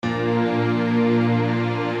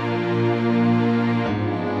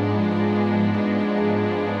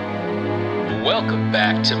Welcome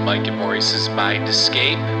back to Mike and Maurice's Mind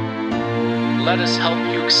Escape. Let us help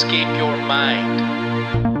you escape your mind.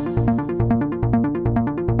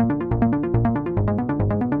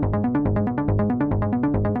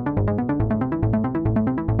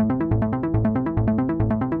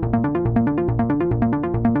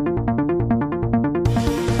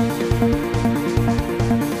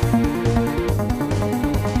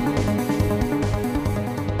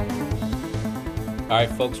 All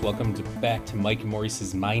right, folks, welcome back to Mike and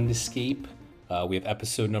Maurice's Mind Escape. We have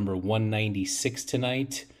episode number 196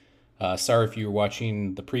 tonight. Sorry if you were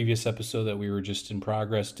watching the previous episode that we were just in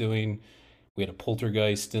progress doing. We had a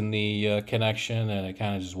poltergeist in the connection, and it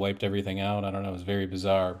kind of just wiped everything out. I don't know, it was very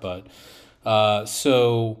bizarre. But we're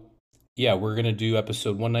going to do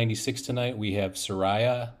episode 196 tonight. We have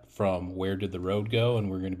Seriah from Where Did the Road Go? And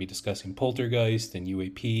we're going to be discussing poltergeist and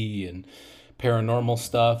UAP and paranormal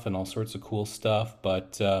stuff and all sorts of cool stuff.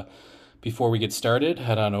 But before we get started,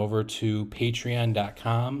 head on over to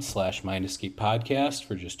patreon.com/mindescapepodcast.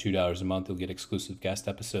 For just $2 a month, you'll get exclusive guest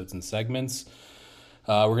episodes and segments.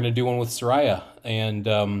 We're going to do one with Seriah,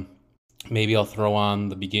 and maybe I'll throw on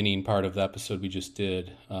the beginning part of the episode we just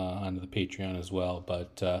did onto the Patreon as well.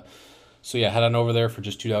 But head on over there for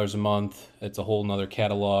just $2 a month. It's a whole nother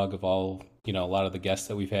catalog of all, a lot of the guests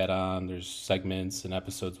that we've had on. There's segments and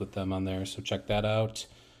episodes with them on there, so check that out.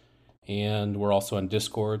 And we're also on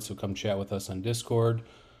Discord, so come chat with us on Discord.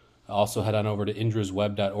 Also head on over to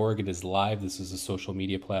indrasweb.org. It is live. This is a social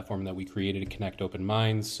media platform that we created to connect open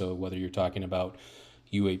minds. So whether you're talking about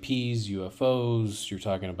UAPs, UFOs, you're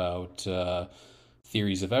talking about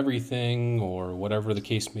theories of everything, or whatever the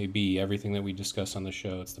case may be, everything that we discuss on the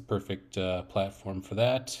show, it's the perfect platform for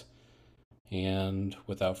that. And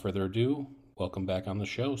without further ado, welcome back on the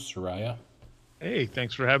show, Seriah. Hey,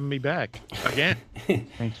 thanks for having me back again.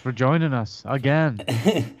 Thanks for joining us again.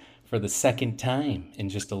 For the second time in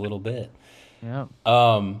just a little bit. Yeah.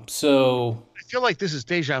 So I feel like this is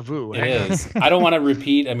deja vu. It is. I don't want to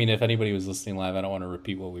repeat. I mean, if anybody was listening live, I don't want to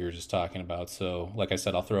repeat what we were just talking about. So, like I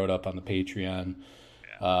said, I'll throw it up on the Patreon,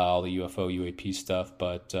 all the UFO, UAP stuff.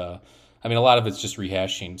 But, a lot of it's just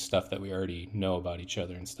rehashing stuff that we already know about each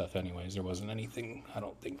other and stuff anyways. There wasn't anything, I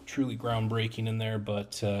don't think, truly groundbreaking in there.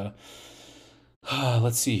 But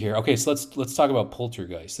let's see here. Okay, so let's talk about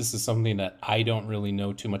poltergeist. This is something that I don't really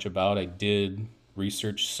know too much about. I did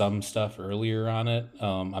research some stuff earlier on it.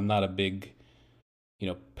 I'm not a big,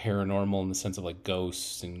 paranormal in the sense of like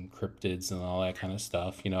ghosts and cryptids and all that kind of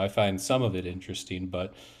stuff. I find some of it interesting,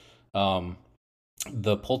 but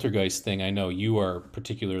the poltergeist thing I know you are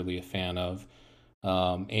particularly a fan of.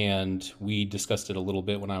 And we discussed it a little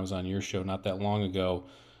bit when I was on your show not that long ago.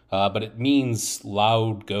 But it means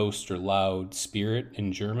loud ghost or loud spirit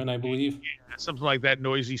in German, I believe. Yeah, something like that,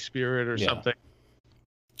 noisy spirit or something.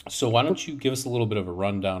 So why don't you give us a little bit of a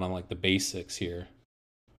rundown on like the basics here?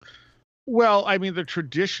 Well, the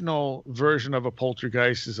traditional version of a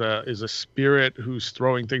poltergeist is a spirit who's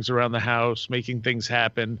throwing things around the house, making things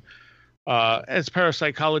happen. As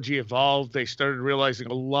parapsychology evolved, they started realizing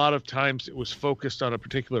a lot of times it was focused on a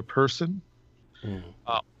particular person.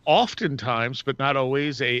 Oftentimes, but not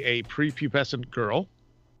always, a prepubescent girl.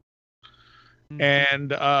 And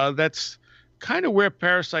that's kind of where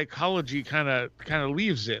parapsychology kind of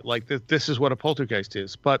leaves it, like that this is what a poltergeist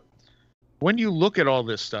is. But when you look at all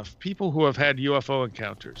this stuff, people who have had UFO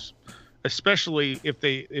encounters, especially if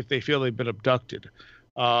they feel they've been abducted,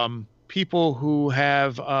 people who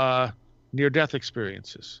have near-death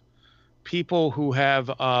experiences, people who have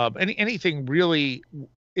anything really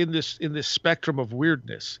in this spectrum of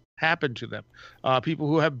weirdness happen to them. People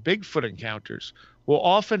who have Bigfoot encounters will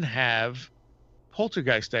often have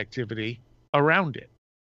poltergeist activity around it,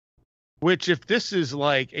 which if this is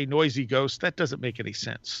like a noisy ghost, that doesn't make any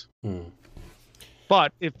sense.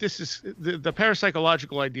 But if this is the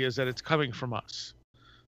parapsychological idea is that it's coming from us,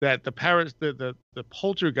 that the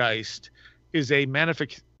poltergeist is a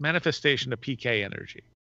manifestation of PK energy.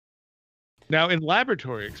 Now, in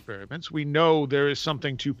laboratory experiments, we know there is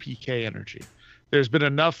something to PK energy. There's been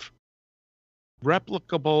enough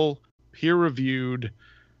replicable, peer-reviewed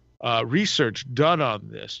research done on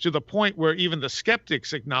this to the point where even the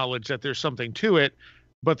skeptics acknowledge that there's something to it,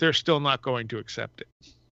 but they're still not going to accept it.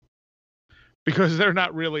 Because they're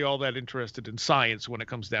not really all that interested in science when it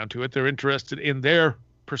comes down to it. They're interested in their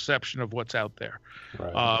perception of what's out there.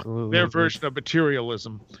 Right. Their version of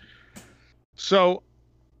materialism. So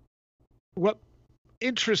what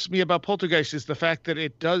interests me about poltergeist is the fact that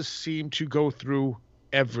it does seem to go through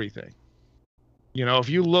everything. If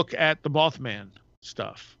you look at the Mothman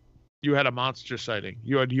stuff, you had a monster sighting,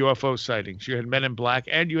 you had UFO sightings, you had Men in Black,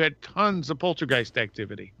 and you had tons of poltergeist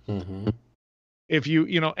activity. if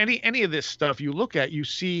any of this stuff you look at, you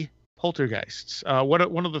see poltergeists.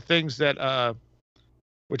 One of the things that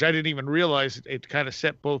which I didn't even realize, it kind of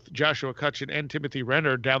set both Joshua Cutchin and Timothy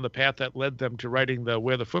Renner down the path that led them to writing the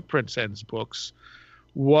Where the Footprints Ends books,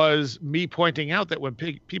 was me pointing out that when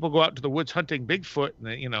people go out to the woods hunting Bigfoot,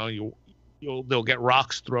 and they'll get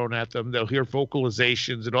rocks thrown at them, they'll hear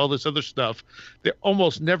vocalizations and all this other stuff, they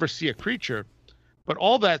almost never see a creature. But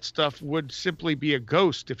all that stuff would simply be a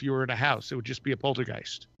ghost if you were in a house. It would just be a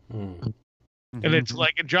poltergeist. Mm. And it's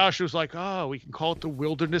like, and Josh was like, oh, we can call it the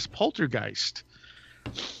wilderness poltergeist.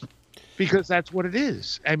 Because that's what it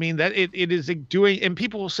is. I mean, that it is doing, and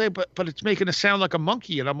people will say, but it's making a sound like a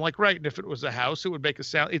monkey. And I'm like, right. And if it was a house, it would make a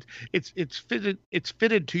sound. It's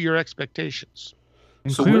fitted to your expectations.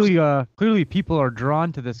 And So clearly people are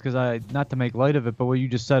drawn to this because not to make light of it, but what you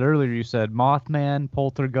just said earlier, you said Mothman,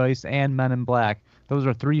 Poltergeist, and Men in Black. Those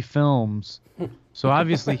are 3 films. So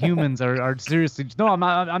obviously humans are seriously. No,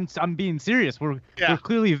 I'm being serious. We're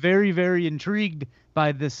clearly very, very intrigued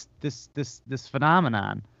by this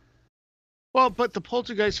phenomenon. Well, but the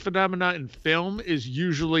poltergeist phenomena in film is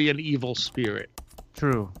usually an evil spirit.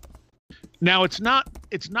 True. Now, it's not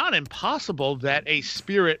impossible that a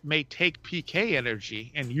spirit may take PK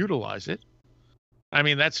energy and utilize it. I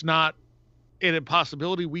mean, that's not an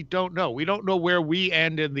impossibility. We don't know. We don't know where we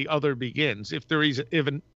end and the other begins, if there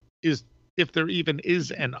even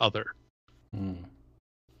is an other. Mm.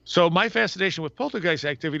 So my fascination with poltergeist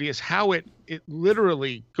activity is how it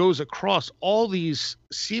literally goes across all these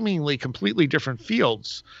seemingly completely different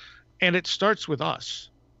fields, and it starts with us.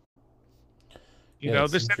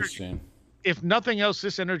 This energy, if nothing else,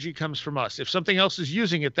 this energy comes from us. If something else is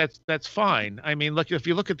using it, that's fine. I mean, look, if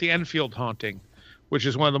you look at the Enfield haunting, which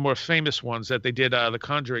is one of the more famous ones that they did The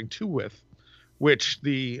Conjuring 2 with, which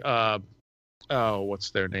the what's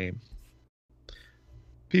their name?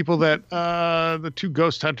 People that the 2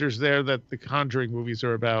 ghost hunters there that the Conjuring movies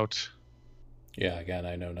are about. Yeah, again,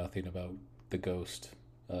 I know nothing about the ghost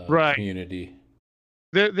community.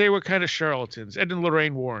 They were kind of charlatans. Ed and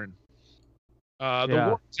Lorraine Warren. The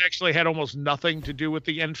Warrens actually had almost nothing to do with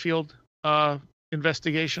the Enfield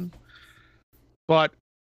investigation. But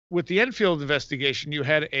with the Enfield investigation, you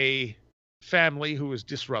had a family who was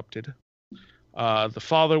disrupted. The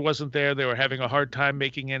father wasn't there. They were having a hard time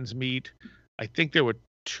making ends meet. I think there were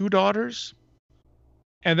 2 daughters.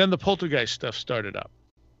 And then the poltergeist stuff started up.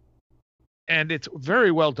 And it's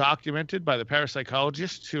very well documented by the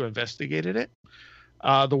parapsychologists who investigated it.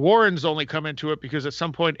 The Warrens only come into it because at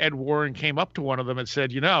some point Ed Warren came up to one of them and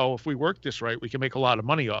said, if we work this right, we can make a lot of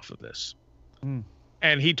money off of this. Mm.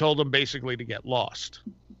 And he told them basically to get lost.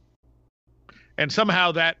 And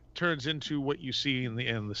somehow that turns into what you see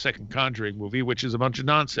in the second Conjuring movie, which is a bunch of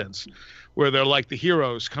nonsense, where they're like the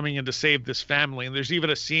heroes coming in to save this family. And there's even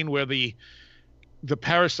a scene where the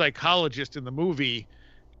parapsychologist in the movie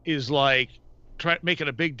is like making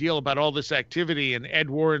a big deal about all this activity, and Ed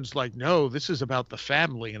Warren's like, no, this is about the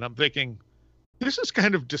family. And I'm thinking, this is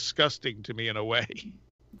kind of disgusting to me in a way.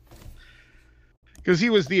 Because he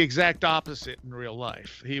was the exact opposite in real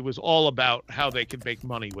life. He was all about how they could make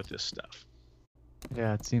money with this stuff.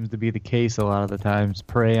 Yeah, it seems to be the case a lot of the times.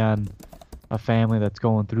 Prey on a family that's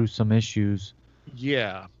going through some issues.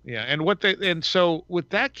 Yeah. And so with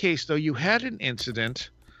that case, though, you had an incident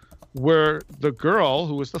where the girl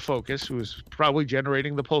who was the focus, who was probably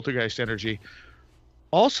generating the poltergeist energy,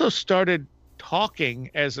 also started talking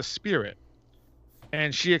as a spirit.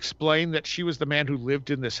 And she explained that she was the man who lived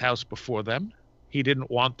in this house before them. He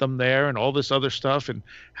didn't want them there and all this other stuff, and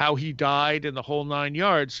how he died and the whole 9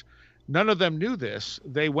 yards. None of them knew this.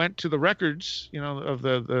 They went to the records, of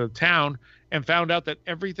the town and found out that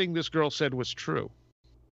everything this girl said was true.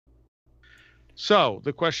 So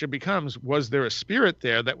the question becomes, was there a spirit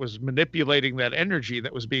there that was manipulating that energy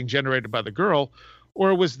that was being generated by the girl?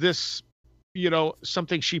 Or was this,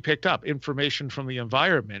 something she picked up, information from the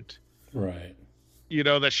environment? Right.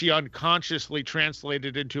 That she unconsciously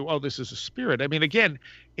translated into, oh, this is a spirit. I mean, again,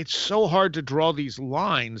 it's so hard to draw these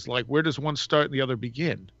lines. Like, where does one start and the other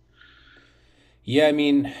begin? Yeah, I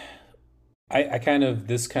mean, I kind of,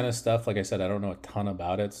 this kind of stuff, like I said, I don't know a ton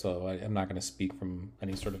about it, so I'm not going to speak from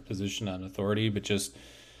any sort of position on authority, but just,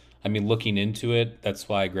 I mean, looking into it, that's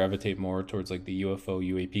why I gravitate more towards like the UFO,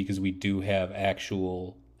 UAP, because we do have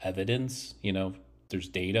actual evidence, there's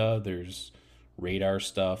data, there's radar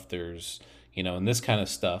stuff, there's, and this kind of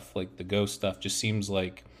stuff, like the ghost stuff just seems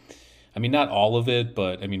like, I mean, not all of it,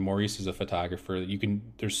 but I mean, Maurice is a photographer.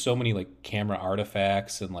 There's so many like camera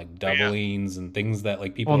artifacts and like doublings and things that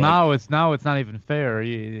like people. Well, now it's not even fair.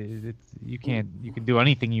 You can do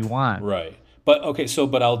anything you want. Right. But okay,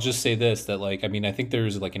 but I'll just say this, that like, I mean, I think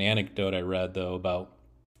there's like an anecdote I read though about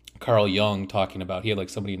Carl Jung talking about, he had like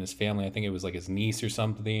somebody in his family, I think it was like his niece or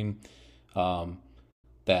something, um,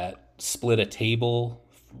 that split a table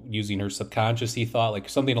using her subconscious, he thought, like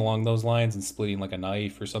something along those lines, and splitting like a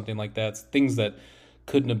knife or something like that. Things that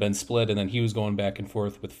couldn't have been split. And then he was going back and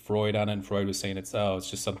forth with Freud on it, and Freud was saying it's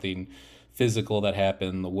just something physical that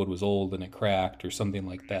happened. The wood was old and it cracked or something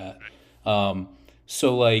like that.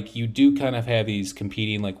 So like you do kind of have these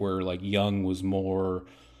competing, like where like Jung was more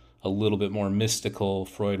a little bit more mystical,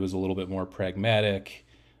 Freud was a little bit more pragmatic,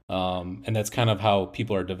 and that's kind of how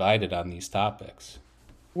people are divided on these topics.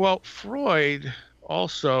 Well, Freud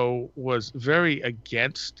also was very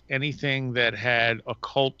against anything that had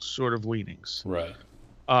occult sort of leanings. Right.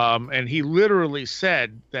 And he literally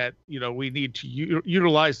said that, we need to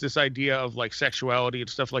utilize this idea of like sexuality and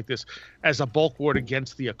stuff like this as a bulwark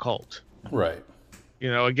against the occult. Right.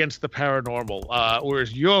 Against the paranormal.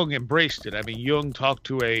 Whereas Jung embraced it. I mean, Jung talked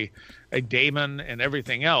to a daemon and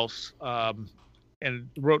everything else, and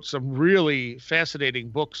wrote some really fascinating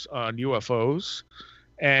books on UFOs.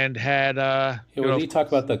 And had did he talk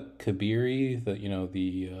about the Kabiri,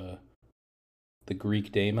 the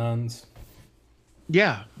Greek daemons?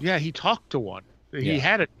 Yeah, he talked to one. He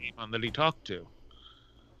had a daemon that he talked to.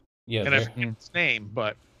 Yeah, and I forget his name,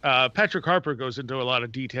 but Patrick Harper goes into a lot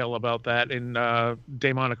of detail about that in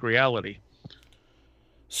Daemonic Reality.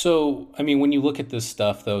 So, I mean, when you look at this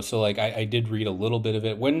stuff, though, so like I did read a little bit of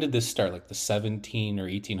it. When did this start? Like the 17 or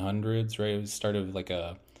 1800s, right? It was started like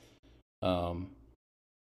a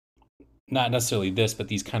not necessarily this, but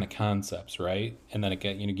these kind of concepts, right? And then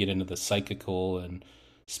again, get into the psychical and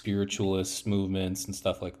spiritualist movements and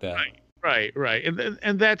stuff like that. Right.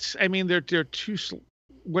 And that's, I mean, they're two.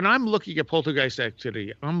 When I'm looking at poltergeist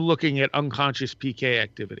activity, I'm looking at unconscious PK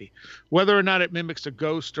activity. Whether or not it mimics a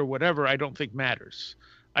ghost or whatever, I don't think matters.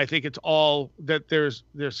 I think it's all that there's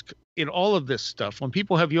in all of this stuff. When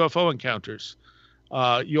people have UFO encounters,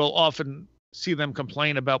 you'll often see them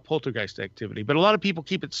complain about poltergeist activity, but a lot of people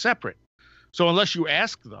keep it separate. So unless you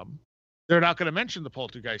ask them, they're not going to mention the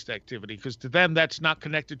poltergeist activity because to them that's not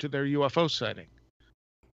connected to their UFO sighting.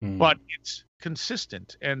 But it's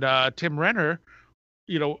consistent. And Tim Renner,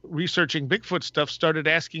 researching Bigfoot stuff, started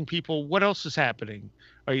asking people, what else is happening?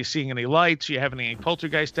 Are you seeing any lights? Are you having any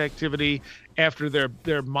poltergeist activity after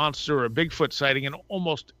their monster or Bigfoot sighting? And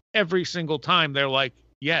almost every single time they're like,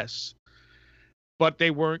 yes. But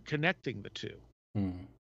they weren't connecting the two.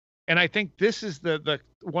 And I think this is the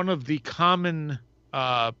one of the common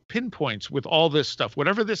pinpoints with all this stuff.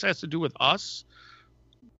 Whatever this has to do with us,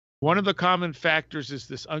 one of the common factors is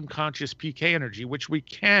this unconscious PK energy, which we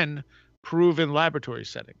can prove in laboratory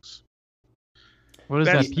settings. What does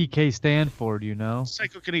that PK stand for? Do you know?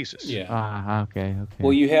 Psychokinesis. Yeah. Okay.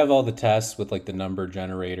 Well, you have all the tests with like the number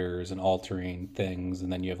generators and altering things,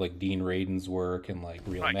 and then you have like Dean Radin's work and like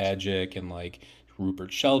Real Magic and like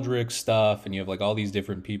Rupert Sheldrake's stuff, and you have like all these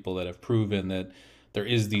different people that have proven that there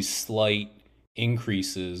is these slight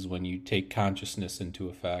increases when you take consciousness into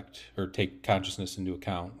effect or take consciousness into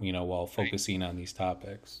account, while focusing on these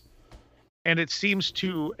topics. And it seems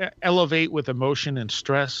to elevate with emotion and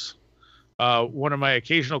stress. One of my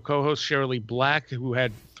occasional co-hosts, Shirley Black, who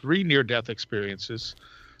had 3 near-death experiences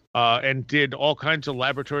and did all kinds of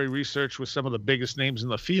laboratory research with some of the biggest names in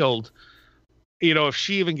the field, if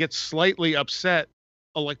she even gets slightly upset,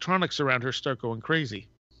 electronics around her start going crazy.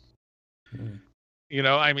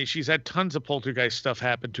 I mean, she's had tons of poltergeist stuff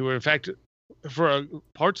happen to her. In fact, for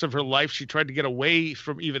parts of her life, she tried to get away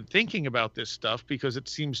from even thinking about this stuff because it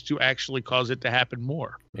seems to actually cause it to happen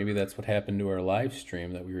more. Maybe that's what happened to our live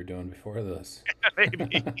stream that we were doing before this.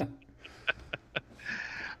 Maybe.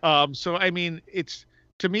 So, I mean,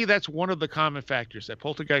 to me, that's one of the common factors, that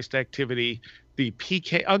poltergeist activity, the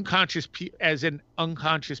PK, as in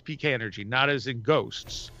unconscious PK energy, not as in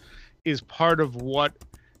ghosts, is part of what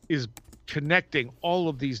is connecting all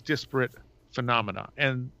of these disparate phenomena,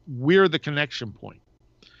 and we're the connection point.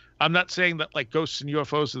 I'm not saying that like ghosts and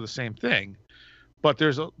UFOs are the same thing, but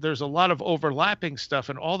there's a lot of overlapping stuff,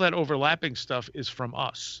 and all that overlapping stuff is from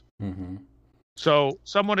us. So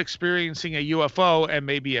someone experiencing a UFO and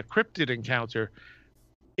maybe a cryptid encounter,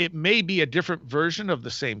 it may be a different version of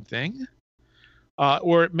the same thing,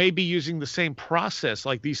 or it may be using the same process.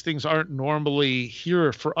 Like these things aren't normally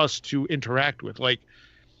here for us to interact with. Like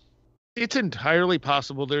it's entirely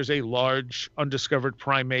possible there's a large undiscovered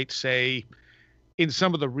primate, say, in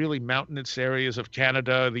some of the really mountainous areas of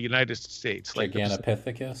Canada, the United States, like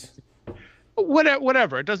Gigantopithecus.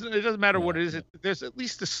 Whatever. It doesn't matter what it is. There's at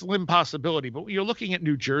least a slim possibility. But when you're looking at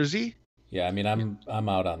New Jersey, Yeah, I mean, I'm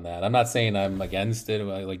out on that. I'm not saying I'm against it.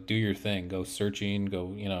 Like, do your thing, go searching,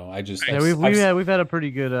 go. I just Yeah, we've had a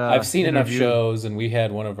pretty good I've seen enough interview. shows, and we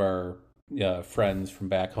had one of our friends from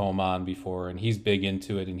back home on before, and he's big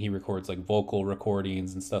into it, and he records like vocal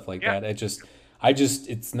recordings and stuff like Yeah. that.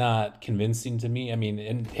 It's not convincing to me. I mean,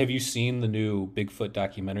 and have you seen the new Bigfoot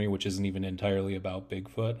documentary, which isn't even entirely about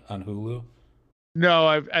Bigfoot on Hulu? No,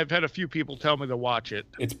 I've had a few people tell me to watch it.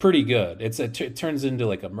 It's pretty good. It turns into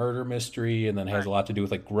like a murder mystery, and then has Right. a lot to do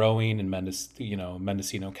with like growing in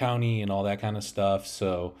Mendocino County and all that kind of stuff.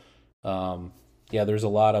 So, yeah, there's a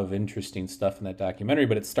lot of interesting stuff in that documentary.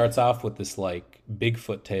 But it starts off with this like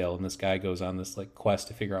Bigfoot tale, and this guy goes on this like quest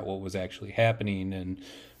to figure out what was actually happening, and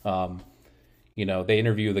um, they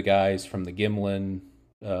interview the guys from the Gimlin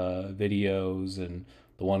videos, and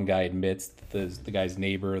the one guy admits that the guy's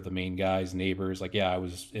neighbor, the main guy's neighbor, is like, yeah, I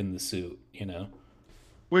was in the suit.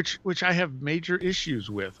 Which I have major issues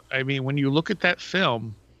with. I mean, when you look at that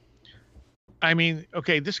film, I mean,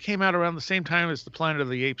 okay, this came out around the same time as the Planet of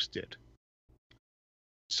the Apes did.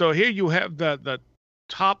 So here you have the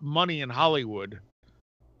top money in Hollywood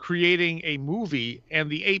creating a movie, and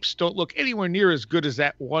the apes don't look anywhere near as good as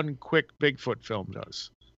that one quick Bigfoot film does.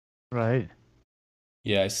 Right.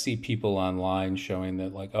 Yeah, I see people online showing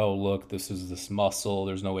that like, oh, look, this muscle.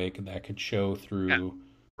 There's no way that could show through,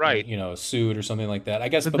 Right. a suit or something like that. I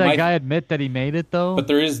guess, Did but that guy admit that he made it though? but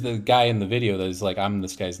there is the guy in the video that is like, I'm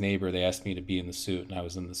this guy's neighbor. They asked me to be in the suit, and I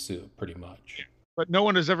was in the suit, pretty much. But no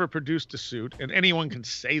one has ever produced a suit, and anyone can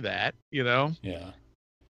say that, Yeah.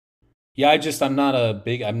 Yeah, I'm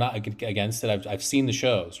not against it. I've seen the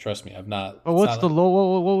shows. Trust me, I've not. But what's the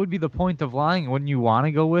low? What would be the point of lying? Wouldn't you want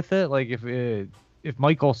to go with it? Like if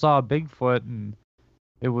Michael saw Bigfoot and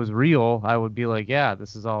it was real, I would be like, yeah,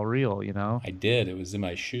 this is all real, I did. It was in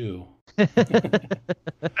my shoe.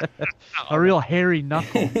 A real hairy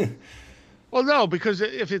knuckle. Well, no, because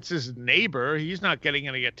if it's his neighbor, he's not getting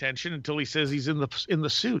any attention until he says he's in the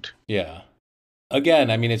suit. Yeah.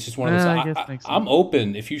 Again, I mean, it's just one of those. I guess makes I'm sense.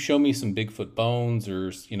 open if you show me some Bigfoot bones,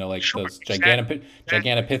 or like Sure, those exactly.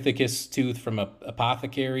 Gigantopithecus tooth from a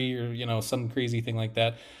apothecary, or some crazy thing like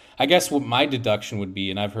that. I guess what my deduction would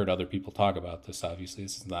be, and I've heard other people talk about this. Obviously,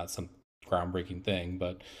 this is not some groundbreaking thing,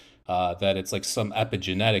 but that it's like some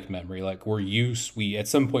epigenetic memory. Like we at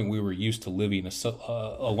some point we were used to living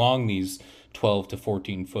along these 12 to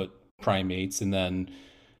 14 foot primates, and then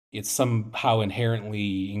it's somehow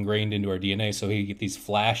inherently ingrained into our DNA. So you get these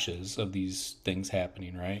flashes of these things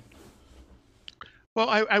happening, right? Well,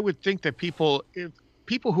 I would think that people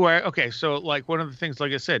who are okay. So, like one of the things,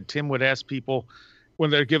 like I said, Tim would ask people when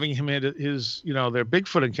they're giving him his their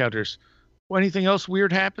Bigfoot encounters, well, anything else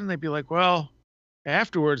weird happened? They'd be like, well,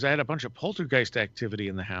 afterwards I had a bunch of poltergeist activity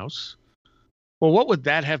in the house. Well, what would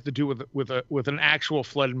that have to do with an actual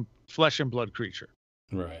flesh and blood creature?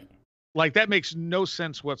 Right. Like that makes no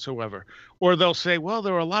sense whatsoever. Or they'll say, well,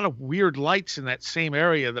 there were a lot of weird lights in that same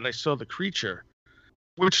area that I saw the creature,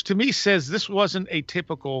 which to me says this wasn't a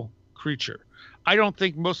typical creature. I don't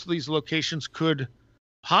think most of these locations could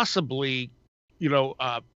possibly,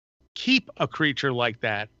 keep a creature like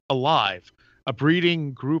that alive, a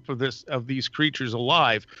breeding group of these creatures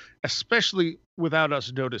alive, especially without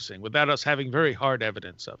us noticing, without us having very hard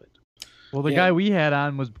evidence of it. Well, the guy we had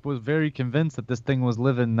on was very convinced that this thing was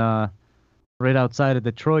living right outside of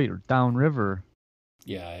Detroit or downriver.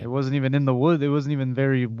 Yeah. It wasn't even in the wood. It wasn't even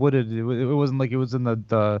very wooded. It wasn't like it was in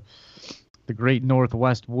the great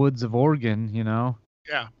northwest woods of Oregon,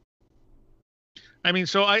 Yeah. I mean,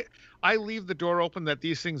 so I leave the door open that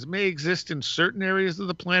these things may exist in certain areas of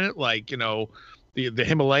the planet, like, the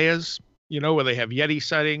Himalayas, where they have Yeti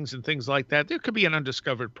sightings and things like that. There could be an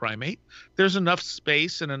undiscovered primate. There's enough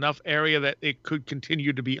space and enough area that it could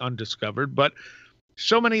continue to be undiscovered. But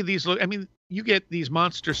so many of these, you get these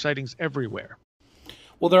monster sightings everywhere.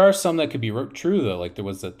 Well, there are some that could be true, though. Like there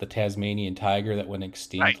was the Tasmanian tiger that went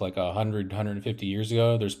extinct Right. like 150 years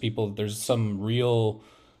ago. There's some real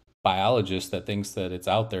biologist that thinks that it's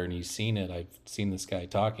out there and he's seen it. I've seen this guy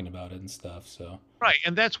talking about it and stuff. So Right.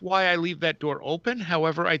 And that's why I leave that door open.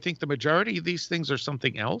 However, I think the majority of these things are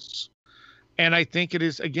something else. And I think it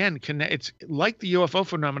is, again, it's like the UFO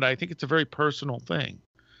phenomena. I think it's a very personal thing.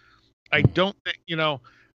 I don't think,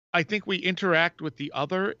 I think we interact with the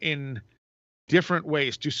other in different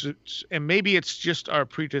ways. And maybe it's just our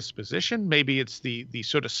predisposition. Maybe it's the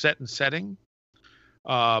sort of set and setting.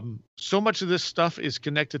 So much of this stuff is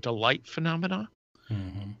connected to light phenomena.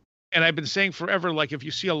 Mhm. And I've been saying forever, like if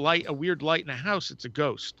you see a weird light in a house, it's a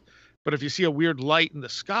ghost. But if you see a weird light in the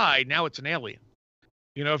sky, now it's an alien.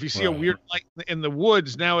 If you see a Right. weird light in the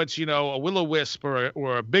woods, now it's, a will-o-wisp or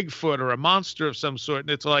a Bigfoot or a monster of some sort. And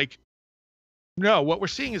it's like, No, what we're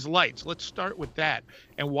seeing is lights. Let's start with that.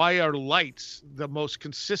 And why are lights the most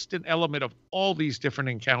consistent element of all these different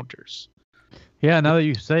encounters? Yeah, now that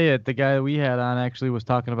you say it, the guy we had on actually was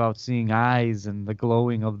talking about seeing eyes and the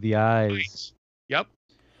glowing of the eyes. Lights. Yep.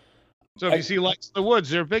 So if you see lights in the woods,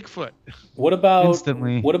 they're Bigfoot. What about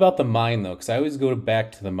Instantly. what about the mind though? Because I always go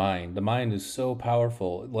back to the mind. The mind is so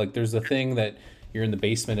powerful. Like there's a thing that you're in the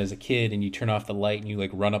basement as a kid and you turn off the light and you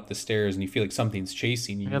like run up the stairs and you feel like something's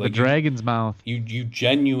chasing you. Yeah, like the dragon's mouth. You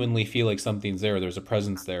genuinely feel like something's there. There's a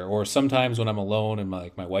presence there. Or sometimes when I'm alone and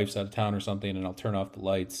my wife's out of town or something and I'll turn off the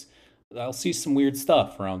lights, I'll see some weird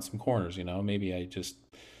stuff around some corners. You know, maybe I just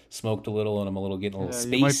smoked a little and I'm getting a little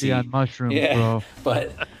spacey. You might be on mushrooms, bro.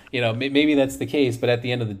 But you know, maybe that's the case. But at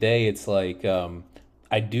the end of the day, it's like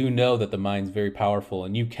I do know that the mind's very powerful,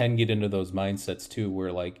 and you can get into those mindsets too,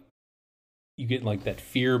 where like you get in like that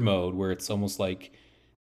fear mode where it's almost like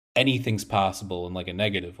anything's possible in like a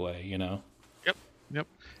negative way, you know? Yep.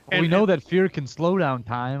 Well, we know that fear can slow down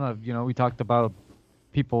time. We talked about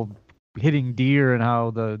people hitting deer and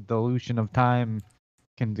how the dilution of time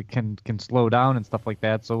can slow down and stuff like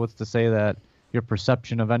that. So what's to say that your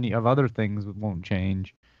perception of any of other things won't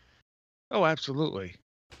change? Oh, absolutely.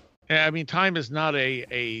 I mean, time is not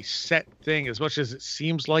a set thing as much as it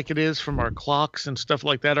seems like it is from our clocks and stuff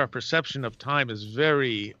like that. Our perception of time is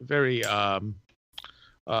very, very,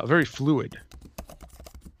 very fluid.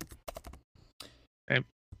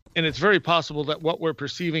 And it's very possible that what we're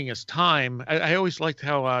perceiving as time, I always liked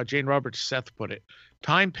how Jane Roberts Seth put it.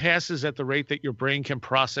 Time passes at the rate that your brain can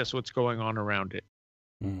process what's going on around it.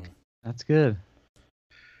 That's good.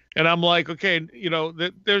 And I'm like, okay, you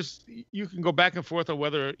can go back and forth on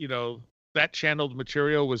whether, that channeled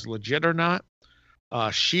material was legit or not.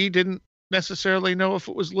 She didn't necessarily know if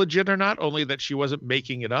it was legit or not, only that she wasn't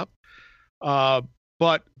making it up.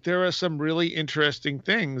 But there are some really interesting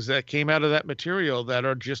things that came out of that material that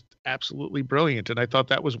are just absolutely brilliant. And I thought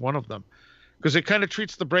that was one of them because it kind of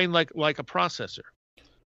treats the brain like a processor.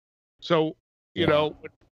 So,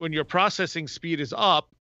 when your processing speed is up,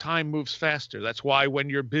 time moves faster. That's why when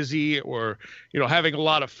you're busy or, having a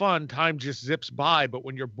lot of fun, time just zips by. But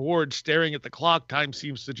when you're bored staring at the clock, time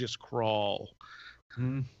seems to just crawl.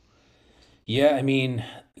 Yeah, I mean,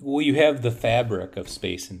 well, you have the fabric of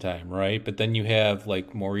space and time, right? But then you have,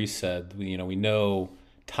 like Maurice said, we know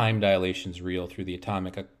time dilation's real through the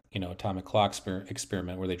atomic clock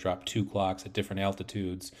experiment where they drop two clocks at different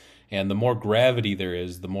altitudes. And the more gravity there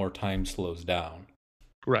is, the more time slows down.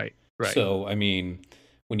 Right. So, I mean,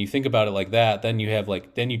 when you think about it like that, then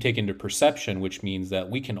you take into perception, which means that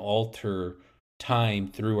we can alter time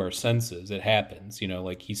through our senses. It happens,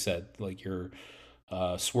 like he said, like you're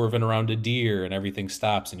swerving around a deer and everything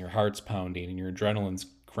stops and your heart's pounding and your adrenaline's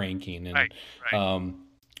cranking and right.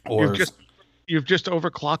 Or you've just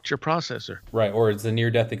overclocked your processor. Right, or it's a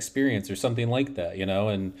near-death experience or something like that,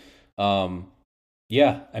 and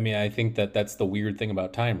yeah, I mean, I think that's the weird thing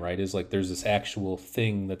about time, right? Is like there's this actual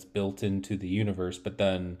thing that's built into the universe, but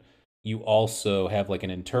then you also have like an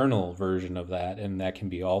internal version of that, and that can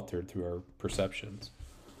be altered through our perceptions.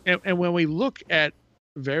 And when we look at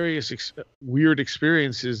various weird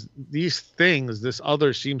experiences, these things, this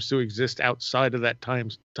other seems to exist outside of that time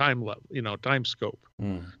level, time scope.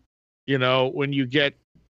 When you get,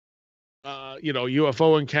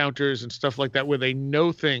 UFO encounters and stuff like that, where they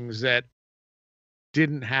know things that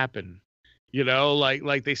didn't happen,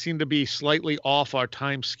 like they seem to be slightly off our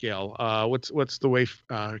time scale. What's the way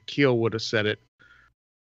Keel would have said it?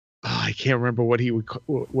 I can't remember what he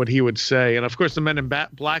would say. And of course, the Men in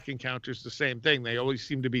Black encounters the same thing. They always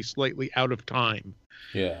seem to be slightly out of time.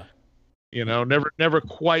 Yeah. Never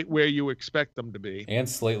quite where you expect them to be. And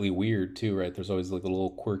slightly weird too, right? There's always like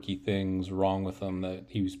little quirky things wrong with them that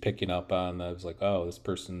he was picking up on. That was like, oh, this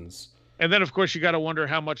person's. And then of course you got to wonder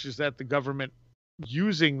how much is that the government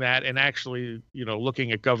using that and actually,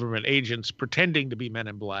 looking at government agents pretending to be Men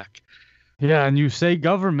in Black. Yeah, and you say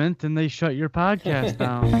government and they shut your podcast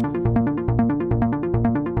down.